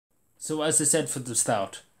So as I said for the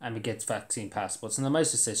start, I'm against vaccine passports, and I might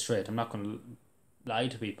just say straight, I'm not going to lie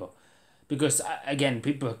to people. Because, again,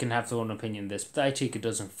 people can have their own opinion on this, but I think it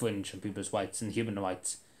does infringe on people's rights and human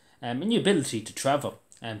rights. And your ability to travel,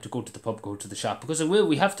 to go to the pub, go to the shop. Because it will,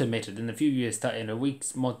 we have to admit it, in a few years, in a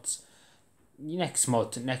weeks, months, next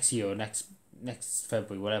month, next year, next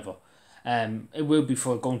February, whatever. It will be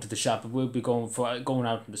for going to the shop. It will be going for going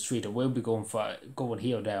out in the street. It will be going for going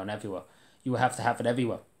here, there, and everywhere. You will have to have it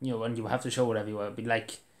everywhere, and you will have to show it everywhere. It'd be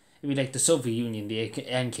like the Soviet Union, the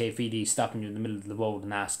NKVD stopping you in the middle of the road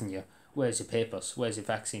and asking you, "Where's your papers? Where's your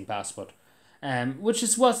vaccine passport?" Which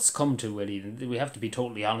is what's come to really. We have to be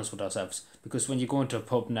totally honest with ourselves, because when you go into a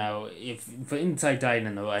pub now, if for inside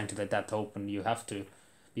dining or anything like that to open, you have to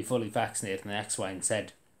be fully vaccinated and X, Y, and Z.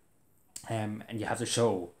 And you have to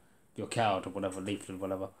show your card or whatever, leaflet,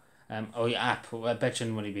 whatever. Or your app. Well, I bet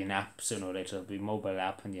you it'll be an app sooner or later. It'll be a mobile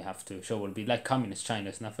app, and you have to show. It'll be like communist China.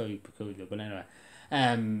 It's not very peculiar, but anyway.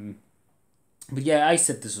 Um, but yeah, I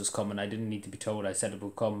said this was coming. I didn't need to be told. I said it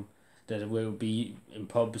would come. That it will be in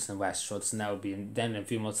pubs and restaurants. And now it'll be then in a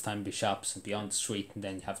few months' time be shops and be on the street, and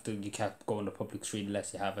then you can't go on the public street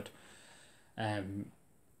unless you have it. Um,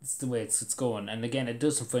 it's the way it's going. And again, it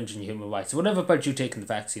does infringe on human rights. So whatever about you taking the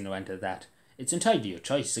vaccine or into that, it's entirely your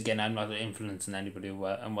choice. Again, I'm not influencing anybody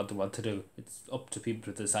and what they want to do. It's up to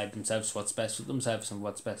people to decide themselves what's best for themselves and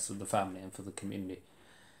what's best for the family and for the community.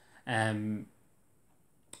 Um,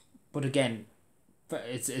 but again,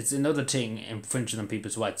 it's another thing infringing on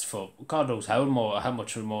people's rights for God knows how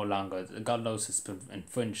much more longer. God knows it's been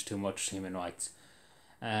infringed too much human rights.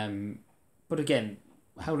 But again,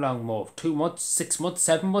 how long more? 2 months, 6 months,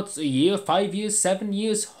 7 months, a year, 5 years, 7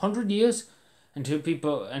 years, 100 years,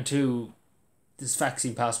 until this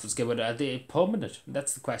vaccine passports get are they permanent?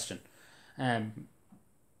 That's the question. Um,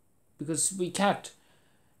 because we can't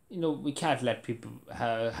let people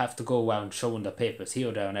have to go around showing their papers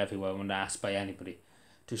here, there, and everywhere when asked by anybody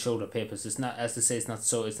to show their papers. It's not, as they say, it's not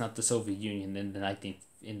so. It's not the Soviet Union in the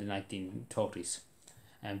 1930s,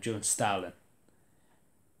 during Stalin.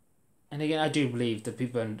 And again, I do believe that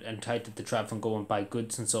people are entitled to travel and go and buy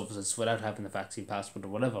goods and services without having the vaccine passport or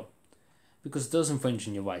whatever, because it does infringe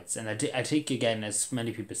on your rights. And I think, again, as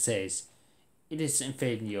many people says, it is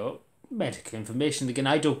invading your medical information. Again,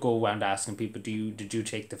 I don't go around asking people, did you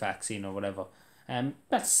take the vaccine or whatever.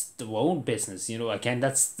 That's their own business, again,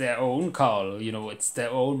 that's their own call, it's their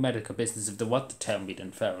own medical business. If they want to tell me,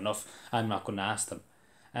 then fair enough, I'm not going to ask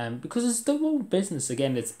them. Because it's their own business.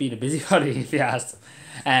 Again, it's been a busybody if you ask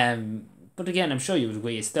them. But again, I'm sure you would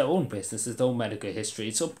agree, it's their own business, it's their own medical history.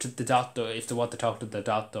 It's up to the doctor if they want to talk to the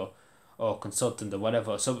doctor or consultant or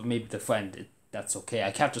whatever. So maybe the friend, that's okay.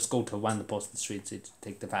 I can't just go to a random person in the street to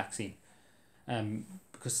take the vaccine.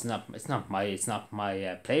 Because it's not my place. It's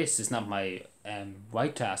not my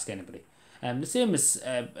right to ask anybody. The same as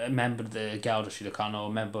a member of the Garda Síochána or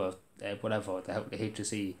a member of whatever the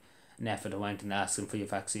HSE an effort went and asked them for your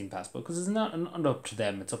vaccine passport, because it's not up to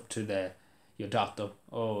them. It's up to your doctor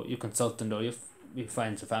or your consultant or your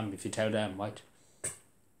friends or family. If you tell them, right,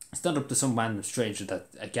 it's not up to some random stranger that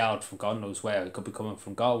a guard from God knows where, it could be coming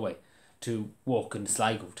from Galway, to walk in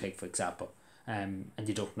Sligo, take for example, and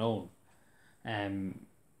you don't know him.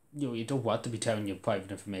 You don't want to be telling your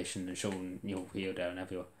private information and showing here, there, and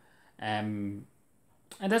everywhere.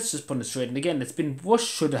 And that's just putting it straight. And again, it's been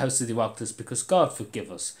rushed through the House of the Oireachtas, because God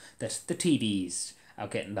forgive us that the TDs are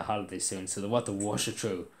getting the holidays soon, so they want to wash it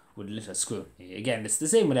through with a little scrutiny. Again, it's the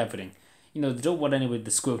same with everything. They don't want anybody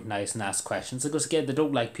to scrutinise and ask questions, because again, they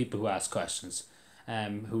don't like people who ask questions.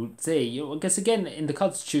 Who say, I guess again, in the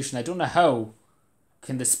Constitution, I don't know how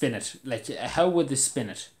can they spin it. Like, how would they spin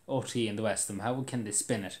it? OT and the rest of them, how can they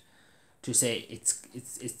spin it to say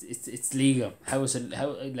it's legal? How is it?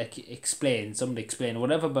 How, like, somebody explain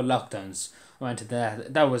whatever about lockdowns went to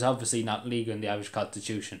that was obviously not legal in the Irish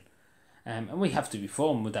Constitution. And we have to be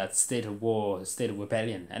firm with that state of war, state of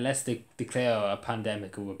rebellion, unless they declare a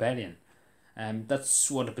pandemic a rebellion.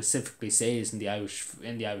 That's what it specifically says in the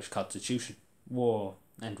Irish Constitution: war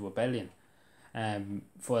and rebellion.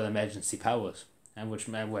 For the emergency powers, and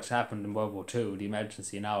what happened in World War Two, the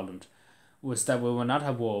emergency in Ireland, was that we were not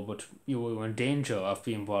at war, but we were in danger of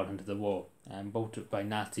being brought into the war, both by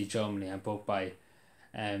Nazi Germany and both by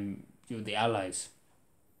the Allies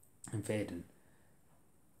invading.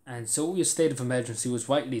 And so your state of emergency was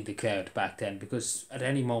rightly declared back then, because at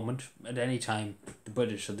any moment, at any time, the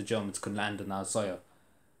British or the Germans could land on our soil.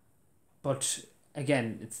 But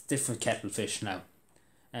again, it's different kettle of fish now.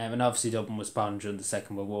 And obviously Dublin was bombed during the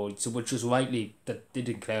Second World War, so which was rightly that they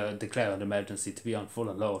declare an emergency to be on full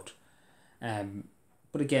alert.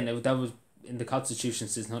 But again, that was in the Constitution.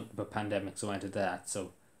 Says nothing about pandemics or anything like that.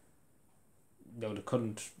 So no, they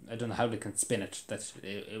couldn't. I don't know how they can spin it. That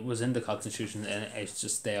it was in the constitution and it's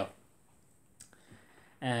just there.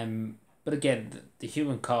 But again, the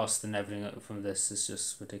human cost and everything from this is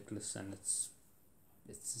just ridiculous, and it's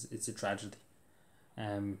a tragedy.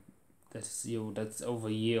 That's over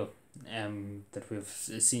a year. That we've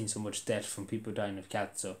seen so much death from people dying of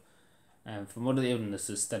cancer. From other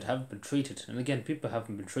illnesses that haven't been treated, and again, people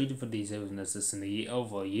haven't been treated for these illnesses in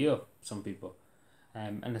over a year. Some people,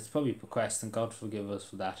 and it's probably progressed, and God forgive us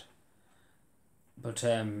for that. But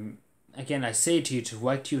again, I say to you to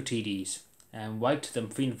write your TDs, and write to them,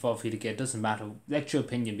 feeling for you to get. It doesn't matter. Let your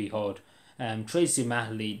opinion be heard. Tracy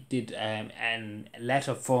O'Malley did a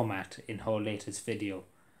letter format in her latest video.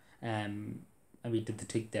 And we did the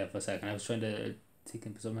tick there for a second. I was trying to tick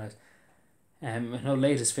in for something else. In her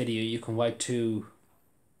latest video, you can write to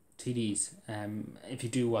TDs. If you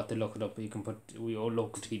do want to look it up, you can put your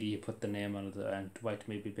local TD. You put the name on it and write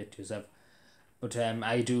maybe a bit to yourself. But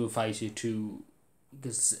I do advise you to,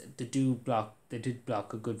 because they did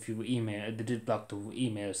block a good few emails. They did block the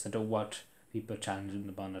emails. They don't want people challenging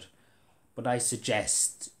them on it. But I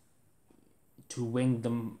suggest to ring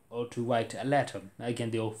them or to write a letter.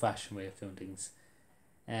 Again, the old-fashioned way of doing things.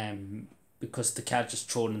 Because they can't just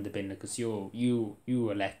throw it in the bin, because you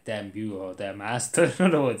elect them, you are their master. In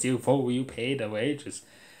other words, you pay their wages.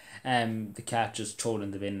 They can't just throw it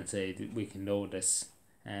in the bin and say we can know this.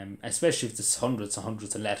 Especially if there's hundreds and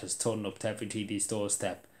hundreds of letters turning up to every TD's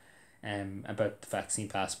doorstep about the vaccine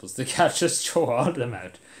passports. They can't just throw all of them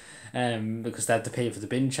out because they have to pay for the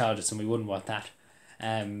bin charges, and we wouldn't want that.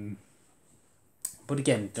 But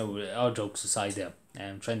again, no, all jokes aside there,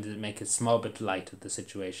 trying to make a small bit light of the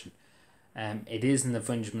situation. It is an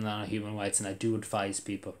infringement on our human rights, and I do advise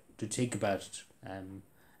people to think about it and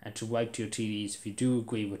to write to your TDs if you do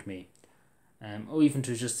agree with me. Or even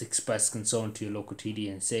to just express concern to your local TD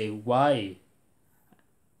and say why,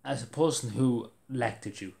 as a person who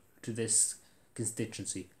elected you to this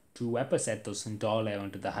constituency to represent us in Dáil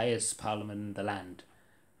Éireann, the highest parliament in the land,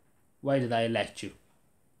 why did I elect you?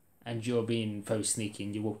 And you're being very sneaky,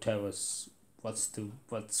 and you won't tell us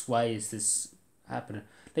why is this happening?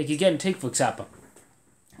 Like, again, take for example,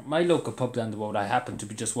 my local pub down the road, I happened to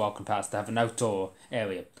be just walking past to have an outdoor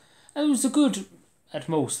area, and it was at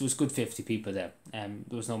most, there was a good 50 people there. There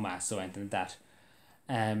was no mass or anything like that.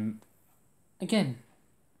 Again,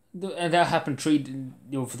 and that happened for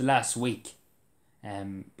the last week.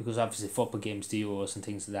 Because obviously football games, the Euros and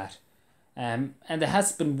things like that. And there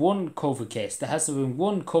has been one COVID case. There hasn't been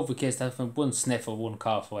one COVID case. There has been one sniff or one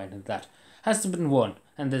cough or anything like that. Hasn't been one.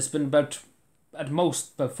 And there's been at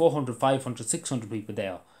most, 400, 500, 600 people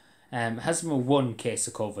there. Hasn't been one case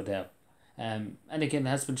of COVID there. And again, it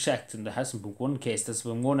has been checked, and there hasn't been one case. There's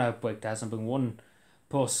been one outbreak. There hasn't been one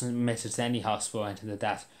person admitted to any hospital or anything like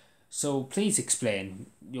that. So please explain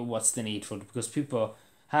what's the need for it, because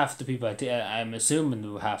half the people, I'm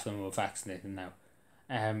assuming half of them were vaccinated now.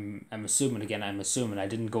 I'm assuming I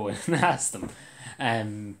didn't go in and ask them.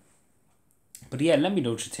 But yeah, let me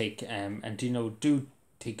know what you take. And do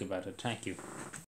think about it. Thank you.